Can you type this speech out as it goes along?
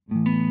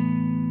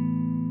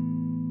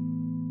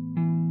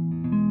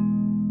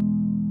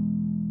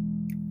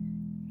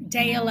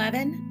Day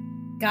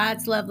 11,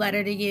 God's love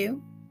letter to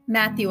you,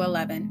 Matthew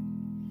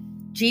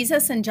 11.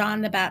 Jesus and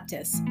John the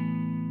Baptist.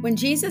 When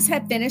Jesus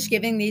had finished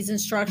giving these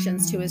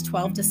instructions to his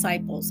 12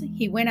 disciples,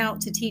 he went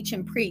out to teach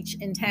and preach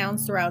in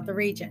towns throughout the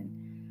region.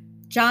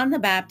 John the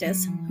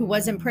Baptist, who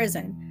was in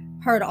prison,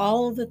 heard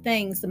all of the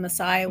things the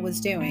Messiah was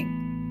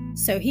doing.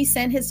 So he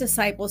sent his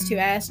disciples to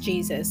ask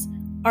Jesus,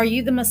 "Are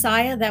you the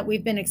Messiah that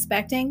we've been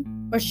expecting,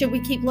 or should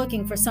we keep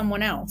looking for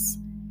someone else?"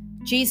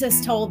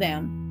 Jesus told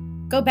them,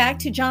 "Go back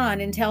to John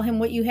and tell him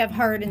what you have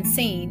heard and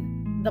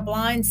seen. The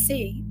blind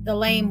see, the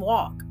lame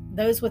walk,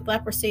 those with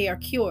leprosy are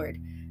cured,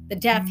 the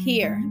deaf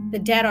hear, the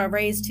dead are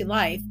raised to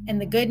life,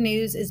 and the good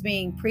news is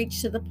being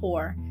preached to the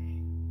poor."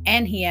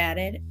 And he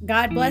added,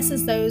 "God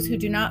blesses those who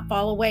do not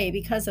fall away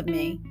because of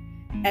me."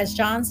 As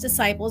John's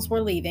disciples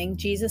were leaving,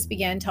 Jesus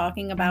began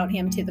talking about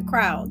him to the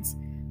crowds.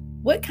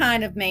 "What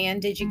kind of man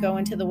did you go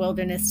into the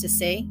wilderness to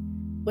see?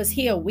 Was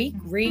he a weak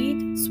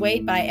reed,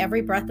 swayed by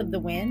every breath of the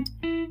wind?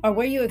 Or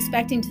were you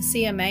expecting to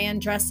see a man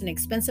dressed in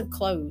expensive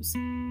clothes?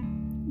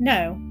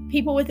 No,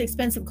 people with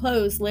expensive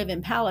clothes live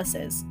in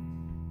palaces.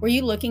 Were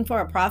you looking for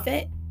a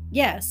prophet?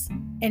 Yes,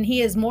 and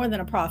he is more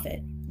than a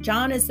prophet.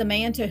 John is the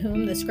man to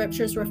whom the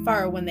scriptures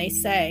refer when they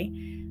say,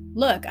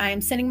 'Look, I am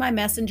sending my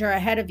messenger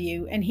ahead of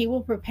you, and he will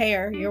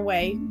prepare your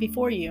way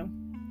before you.'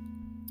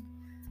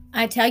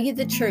 I tell you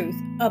the truth,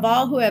 of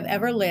all who have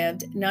ever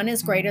lived, none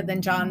is greater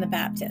than John the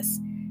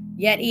Baptist.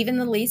 Yet even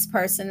the least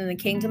person in the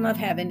kingdom of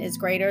heaven is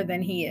greater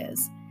than he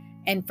is.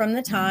 And from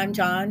the time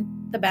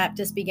John the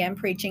Baptist began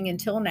preaching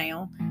until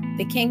now,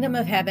 the kingdom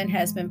of heaven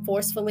has been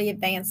forcefully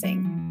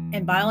advancing,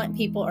 and violent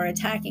people are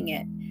attacking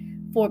it.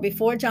 For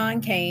before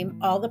John came,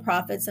 all the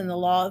prophets and the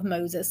law of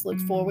Moses looked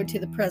forward to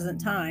the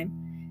present time.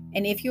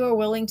 And if you are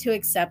willing to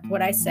accept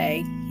what I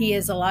say, he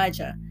is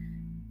Elijah,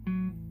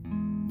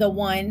 the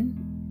one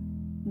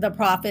the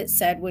prophets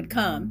said would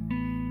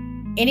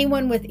come.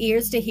 Anyone with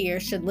ears to hear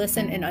should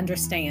listen and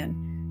understand.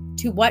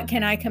 To what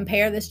can I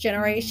compare this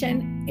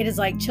generation? It is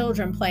like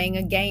children playing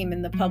a game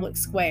in the public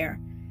square.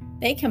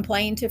 They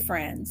complain to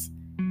friends.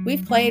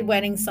 We've played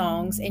wedding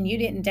songs and you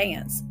didn't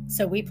dance,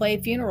 so we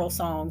played funeral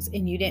songs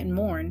and you didn't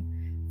mourn.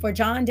 For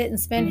John didn't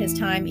spend his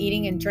time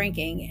eating and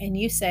drinking, and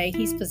you say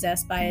he's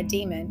possessed by a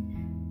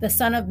demon. The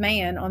Son of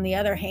Man, on the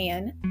other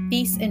hand,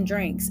 feasts and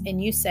drinks,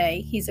 and you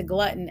say he's a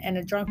glutton and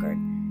a drunkard,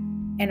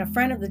 and a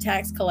friend of the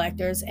tax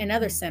collectors and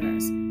other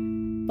sinners.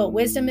 But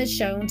wisdom is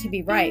shown to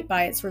be right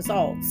by its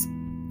results.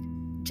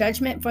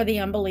 Judgment for the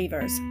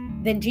unbelievers.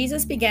 Then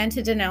Jesus began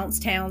to denounce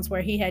towns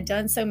where he had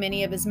done so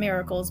many of his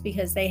miracles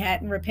because they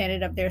hadn't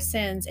repented of their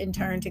sins and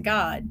turned to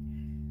God.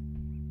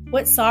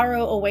 "What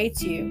sorrow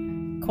awaits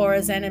you,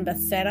 Chorazin and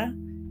Bethsaida?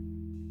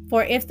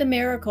 For if the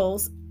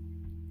miracles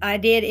I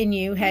did in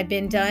you had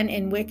been done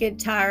in wicked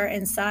Tyre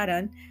and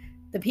Sidon,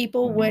 the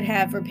people would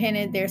have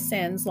repented their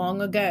sins long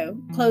ago,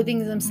 clothing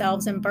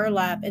themselves in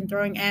burlap and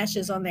throwing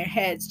ashes on their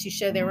heads to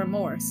show their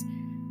remorse.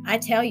 I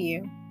tell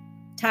you,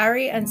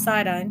 Tyre and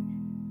Sidon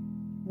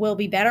will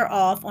be better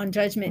off on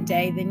Judgment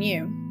Day than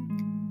you.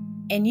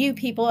 And you,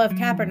 people of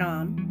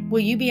Capernaum, will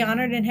you be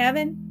honored in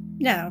heaven?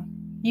 No,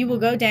 you will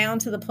go down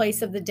to the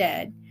place of the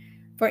dead.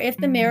 For if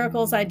the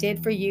miracles I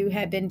did for you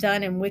had been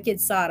done in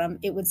wicked Sodom,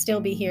 it would still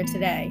be here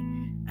today.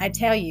 I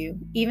tell you,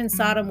 even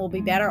Sodom will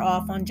be better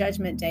off on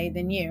Judgment Day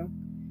than you."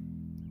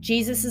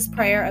 Jesus'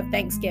 prayer of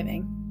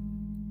thanksgiving.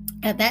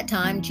 At that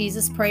time,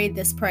 Jesus prayed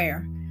this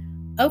prayer: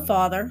 "O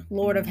Father,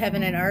 Lord of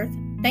heaven and earth,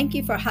 thank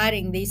you for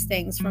hiding these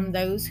things from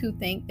those who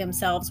think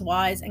themselves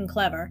wise and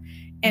clever,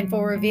 and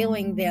for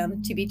revealing them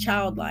to be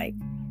childlike.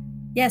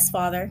 Yes,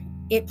 Father,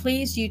 it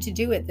pleased you to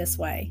do it this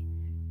way.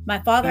 My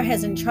Father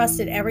has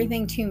entrusted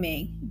everything to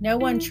me. No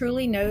one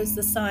truly knows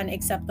the Son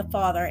except the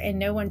Father, and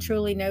no one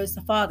truly knows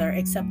the Father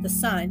except the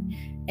Son,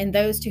 and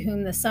those to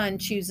whom the Son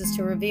chooses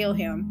to reveal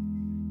him."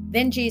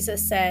 Then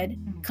Jesus said,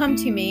 "Come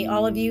to me,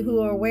 all of you who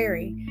are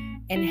weary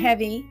and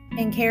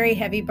carry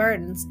heavy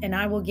burdens, and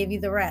I will give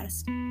you the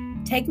rest.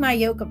 Take my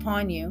yoke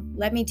upon you.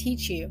 Let me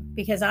teach you,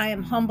 because I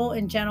am humble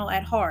and gentle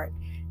at heart,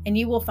 and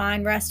you will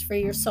find rest for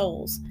your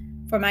souls.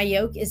 For my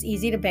yoke is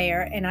easy to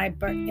bear, and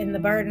the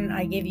burden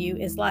I give you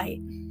is light."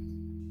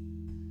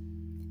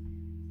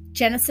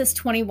 Genesis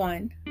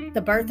 21,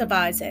 the birth of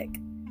Isaac.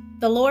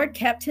 The Lord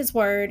kept his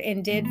word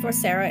and did for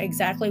Sarah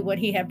exactly what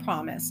he had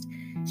promised.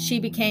 She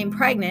became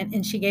pregnant,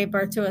 and she gave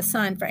birth to a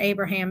son for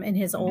Abraham in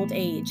his old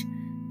age.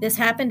 This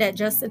happened at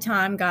just the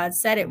time God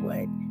said it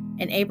would,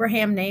 and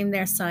Abraham named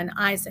their son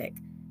Isaac.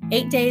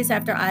 8 days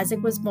after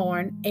Isaac was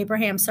born,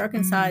 Abraham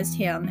circumcised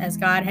him as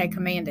God had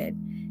commanded.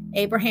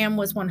 Abraham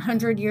was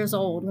 100 years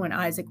old when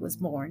Isaac was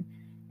born,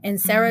 and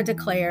Sarah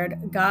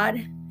declared,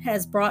 "God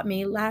has brought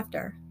me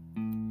laughter.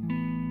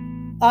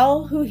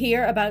 All who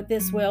hear about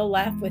this will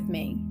laugh with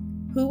me.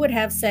 Who would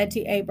have said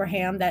to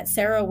Abraham that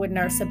Sarah would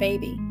nurse a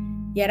baby?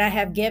 Yet I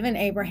have given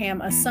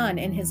Abraham a son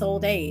in his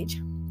old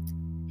age."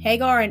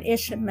 Hagar and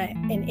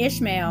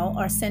Ishmael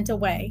are sent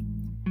away.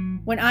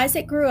 When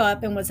Isaac grew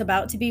up and was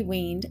about to be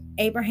weaned,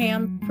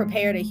 Abraham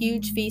prepared a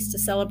huge feast to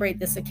celebrate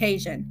this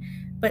occasion.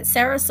 But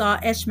Sarah saw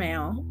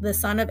Ishmael, the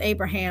son of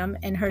Abraham,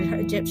 and her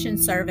Egyptian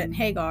servant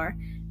Hagar,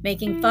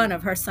 making fun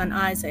of her son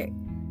Isaac.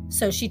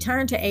 So she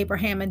turned to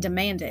Abraham and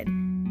demanded,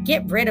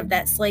 "Get rid of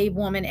that slave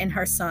woman and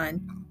her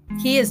son.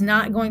 He is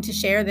not going to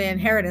share the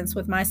inheritance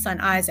with my son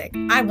Isaac.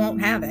 I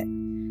won't have it."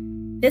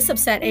 This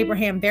upset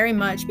Abraham very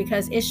much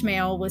because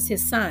Ishmael was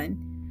his son.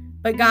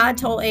 But God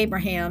told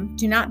Abraham,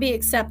 "Do not be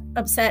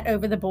upset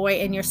over the boy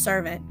and your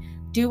servant.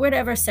 Do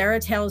whatever Sarah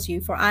tells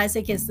you, for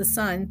Isaac is the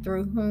son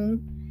through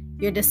whom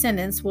your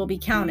descendants will be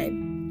counted.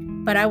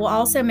 But I will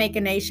also make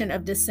a nation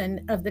of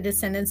the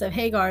descendants of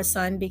Hagar's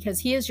son, because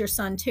he is your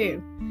son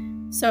too."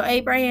 So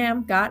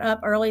Abraham got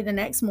up early the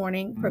next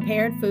morning,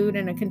 prepared food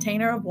and a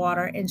container of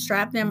water, and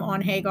strapped them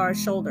on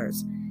Hagar's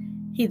shoulders.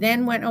 He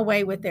then sent her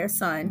away with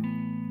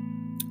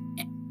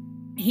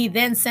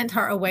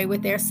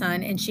their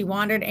son, and she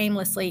wandered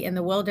aimlessly in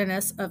the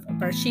wilderness of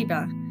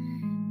Beersheba.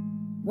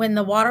 When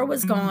the water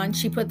was gone,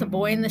 she put the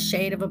boy in the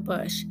shade of a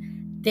bush.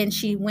 Then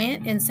she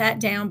went and sat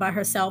down by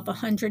herself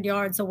 100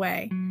 yards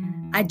away.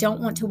 "I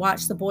don't want to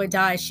watch the boy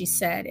die," she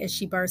said as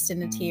she burst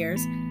into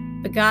tears.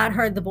 But God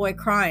heard the boy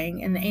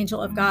crying, and the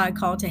angel of God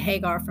called to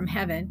Hagar from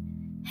heaven,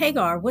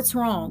 "Hagar, what's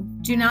wrong?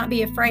 Do not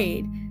be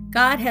afraid.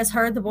 God has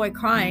heard the boy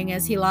crying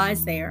as he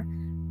lies there.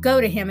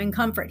 Go to him and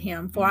comfort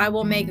him, for I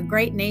will make a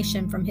great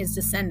nation from his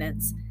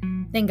descendants."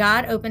 Then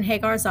God opened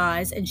Hagar's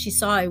eyes, and she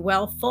saw a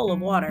well full of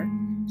water.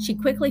 She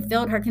quickly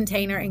filled her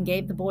container and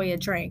gave the boy a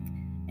drink.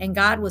 And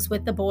God was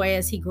with the boy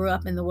as he grew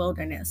up in the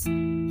wilderness.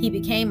 He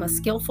became a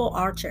skillful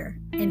archer,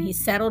 and he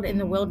settled in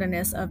the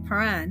wilderness of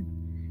Paran.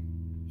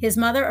 His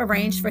mother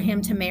arranged for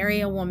him to marry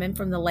a woman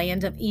from the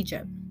land of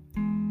Egypt.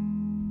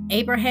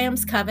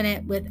 Abraham's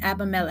covenant with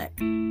Abimelech.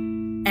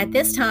 At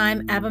this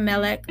time,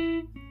 Abimelech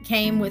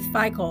came with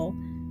Phicol,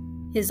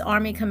 his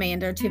army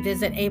commander, to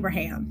visit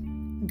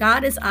Abraham.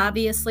 "God is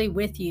obviously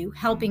with you,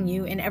 helping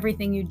you in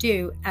everything you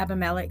do,"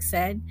 Abimelech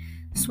said.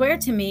 "Swear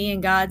to me in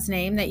God's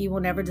name that you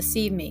will never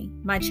deceive me,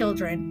 my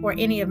children, or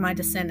any of my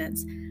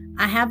descendants.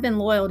 I have been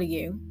loyal to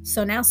you,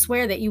 so now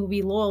swear that you will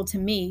be loyal to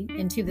me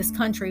and to this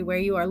country where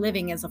you are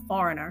living as a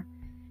foreigner."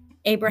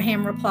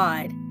 Abraham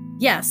replied,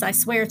 "Yes, I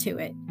swear to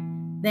it."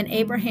 Then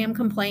Abraham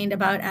complained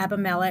to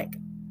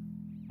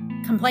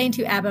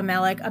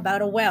Abimelech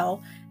about a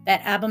well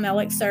that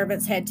Abimelech's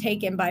servants had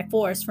taken by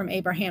force from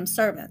Abraham's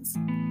servants.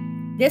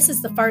 "This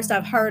is the first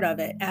I've heard of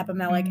it,"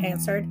 Abimelech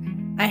answered.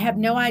 "I have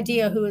no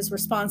idea who is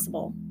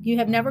responsible. You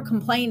have never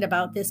complained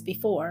about this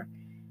before."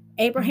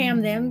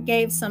 Abraham then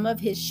gave some of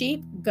his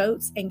sheep,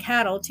 goats, and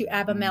cattle to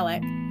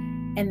Abimelech,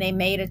 and they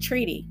made a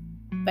treaty.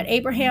 But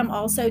Abraham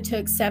also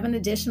took 7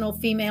 additional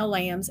female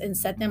lambs and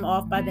set them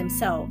off by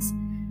themselves.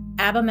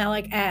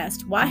 Abimelech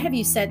asked, "Why have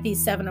you set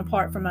these 7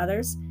 apart from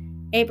others?"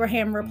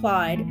 Abraham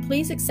replied,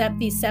 "Please accept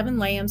these 7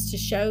 lambs to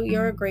show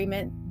your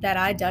agreement that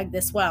I dug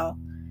this well."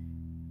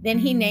 Then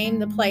he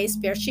named the place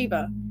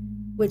Beersheba,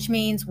 which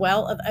means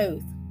well of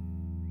oath,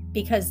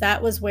 because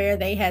that was where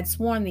they had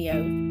sworn the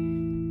oath.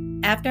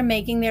 After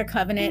making their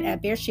covenant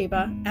at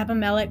Beersheba,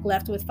 Abimelech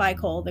left with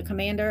Phicol, the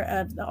commander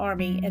of the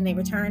army, and they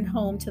returned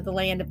home to the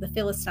land of the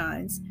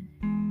Philistines.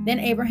 Then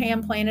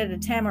Abraham planted a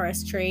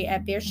tamarisk tree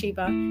at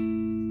Beersheba,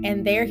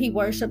 and there he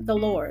worshipped the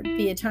Lord,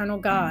 the eternal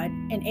God,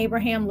 and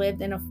Abraham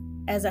lived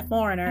as a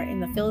foreigner in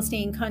the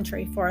Philistine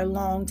country for a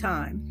long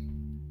time.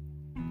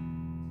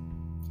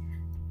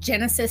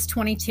 Genesis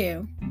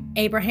 22.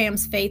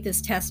 Abraham's faith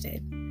is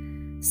tested.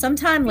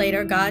 Sometime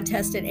later, God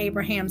tested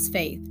Abraham's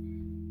faith.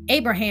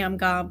 "Abraham,"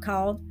 God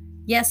called.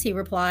 "Yes," he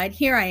replied,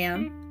 "here I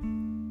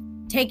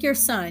am." "Take your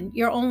son,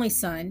 your only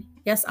son,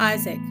 yes,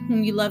 Isaac,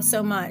 whom you love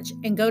so much,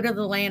 and go to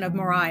the land of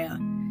Moriah.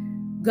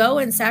 Go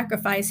and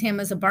sacrifice him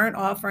as a burnt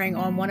offering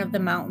on one of the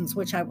mountains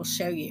which I will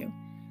show you."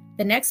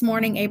 The next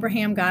morning,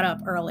 Abraham got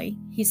up early.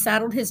 He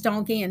saddled his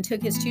donkey and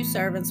took his 2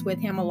 servants with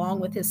him along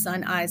with his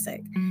son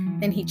Isaac.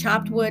 Then he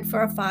chopped wood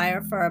for a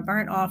fire for a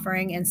burnt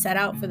offering and set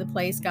out for the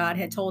place God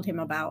had told him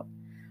about.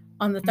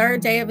 On the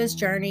 3rd day of his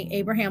journey,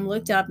 Abraham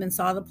looked up and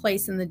saw the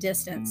place in the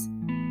distance.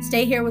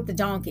 "Stay here with the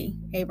donkey,"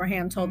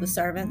 Abraham told the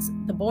servants.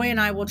 "The boy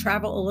and I will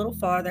travel a little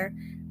farther.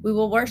 We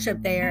will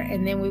worship there,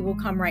 and then we will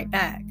come right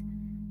back."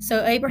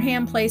 So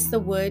Abraham placed the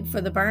wood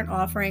for the burnt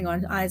offering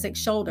on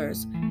Isaac's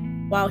shoulders,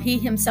 while he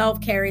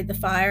himself carried the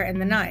fire and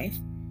the knife.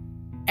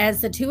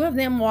 As the 2 of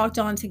them walked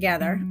on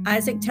together,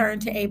 Isaac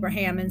turned to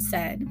Abraham and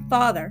said,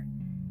 "Father."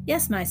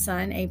 "Yes, my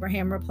son,"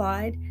 Abraham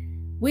replied.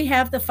 "We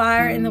have the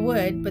fire and the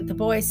wood," but the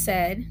boy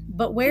said,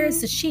 "But where is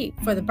the sheep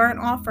for the burnt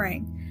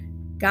offering?"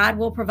 "God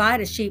will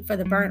provide a sheep for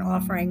the burnt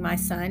offering, my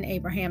son,"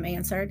 Abraham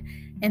answered,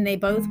 and they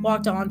both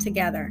walked on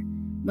together.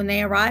 When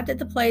they arrived at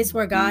the place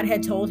where God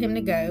had told him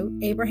to go,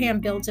 Abraham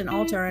built an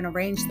altar and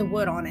arranged the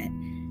wood on it.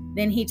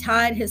 Then he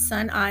tied his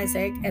son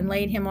Isaac and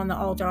laid him on the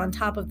altar on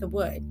top of the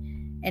wood.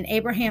 And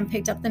Abraham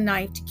picked up the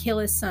knife to kill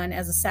his son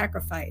as a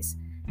sacrifice.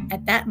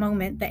 At that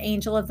moment, the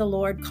angel of the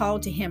Lord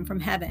called to him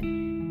from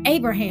heaven,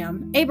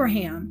 "Abraham,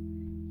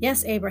 Abraham."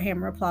 "Yes,"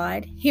 Abraham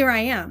replied, "here I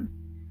am."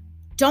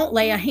 "Don't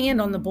lay a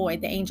hand on the boy,"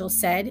 the angel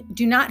said.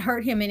 "Do not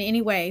hurt him in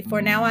any way,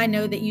 for now I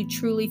know that you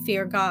truly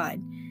fear God.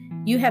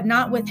 You have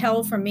not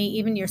withheld from me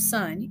even your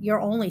son,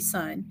 your only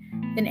son."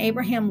 Then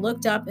Abraham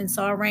looked up and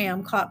saw a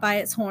ram caught by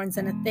its horns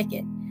in a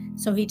thicket.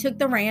 So he took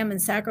the ram and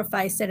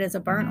sacrificed it as a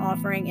burnt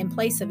offering in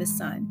place of his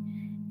son.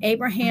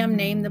 Abraham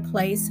named the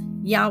place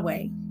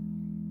Yahweh,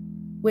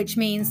 which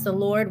means the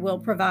Lord will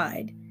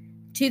provide.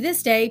 To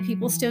this day,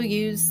 people still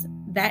use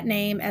that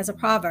name as a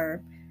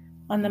proverb.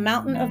 On the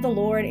mountain of the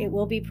Lord it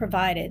will be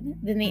provided.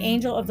 Then the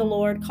angel of the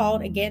Lord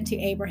called again to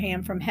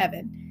Abraham from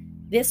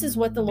heaven. This is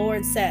what the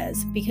Lord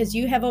says, because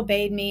you have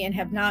obeyed me and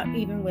have not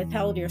even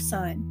withheld your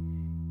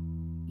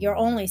son, your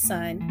only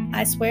son.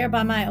 I swear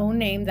by my own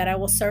name that I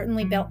will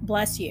certainly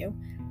bless you.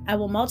 I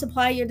will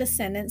multiply your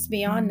descendants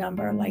beyond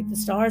number, like the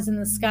stars in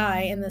the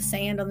sky and the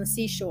sand on the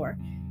seashore.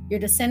 Your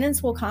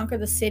descendants will conquer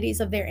the cities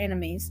of their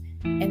enemies,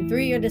 and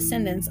through your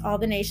descendants all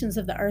the nations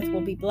of the earth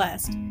will be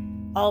blessed,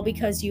 all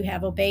because you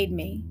have obeyed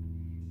me.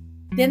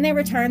 Then they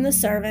returned the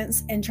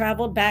servants and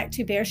traveled back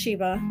to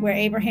Beersheba, where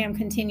Abraham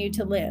continued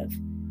to live.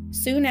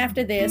 Soon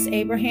after this,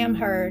 Abraham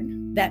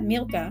heard that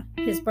Milcah,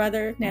 his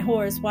brother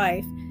Nahor's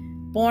wife,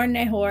 born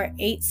Nahor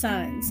 8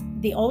 sons.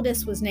 The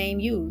oldest was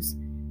named Uz.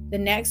 The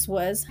next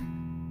was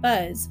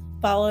Buz,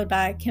 followed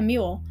by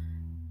Kemuel,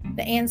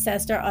 the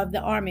ancestor of the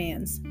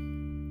Arameans,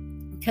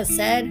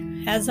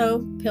 Chesed,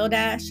 Hazo,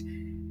 Pildash,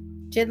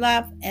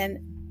 Jidlaph, and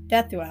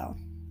Bethuel.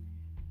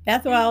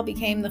 Bethuel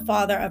became the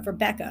father of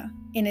Rebekah.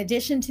 In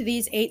addition to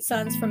these 8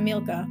 sons from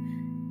Milcah,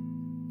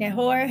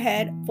 Nahor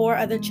had 4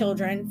 other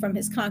children from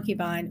his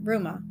concubine,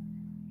 Reumah.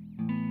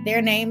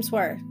 Their names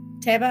were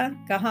Teba,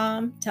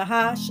 Gaham,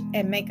 Tahash,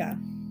 and Maacah.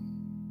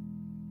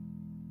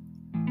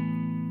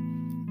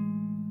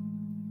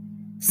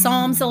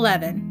 Psalms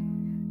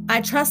 11.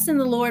 I trust in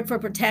the Lord for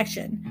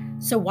protection.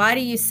 So why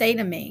do you say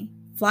to me,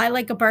 fly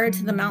like a bird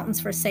to the mountains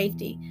for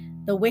safety?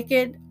 The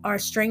wicked are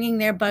stringing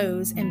their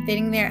bows and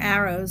fitting their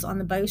arrows on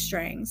the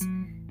bowstrings.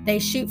 They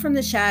shoot from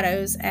the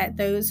shadows at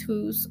those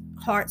whose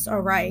hearts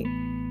are right.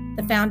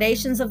 The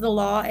foundations of the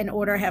law and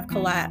order have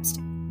collapsed.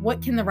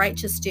 What can the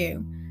righteous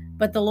do?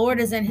 But the Lord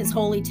is in his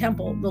holy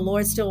temple. The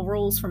Lord still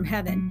rules from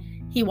heaven.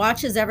 He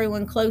watches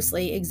everyone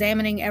closely,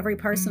 examining every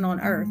person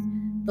on earth.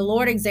 The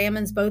Lord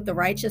examines both the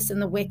righteous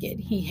and the wicked.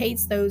 He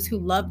hates those who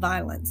love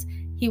violence.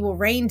 He will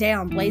rain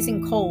down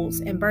blazing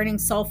coals and burning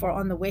sulfur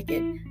on the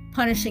wicked,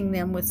 punishing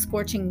them with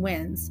scorching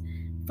winds.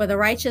 For the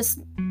righteous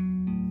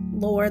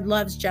Lord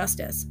loves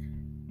justice.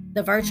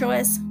 The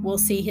virtuous will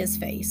see his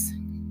face.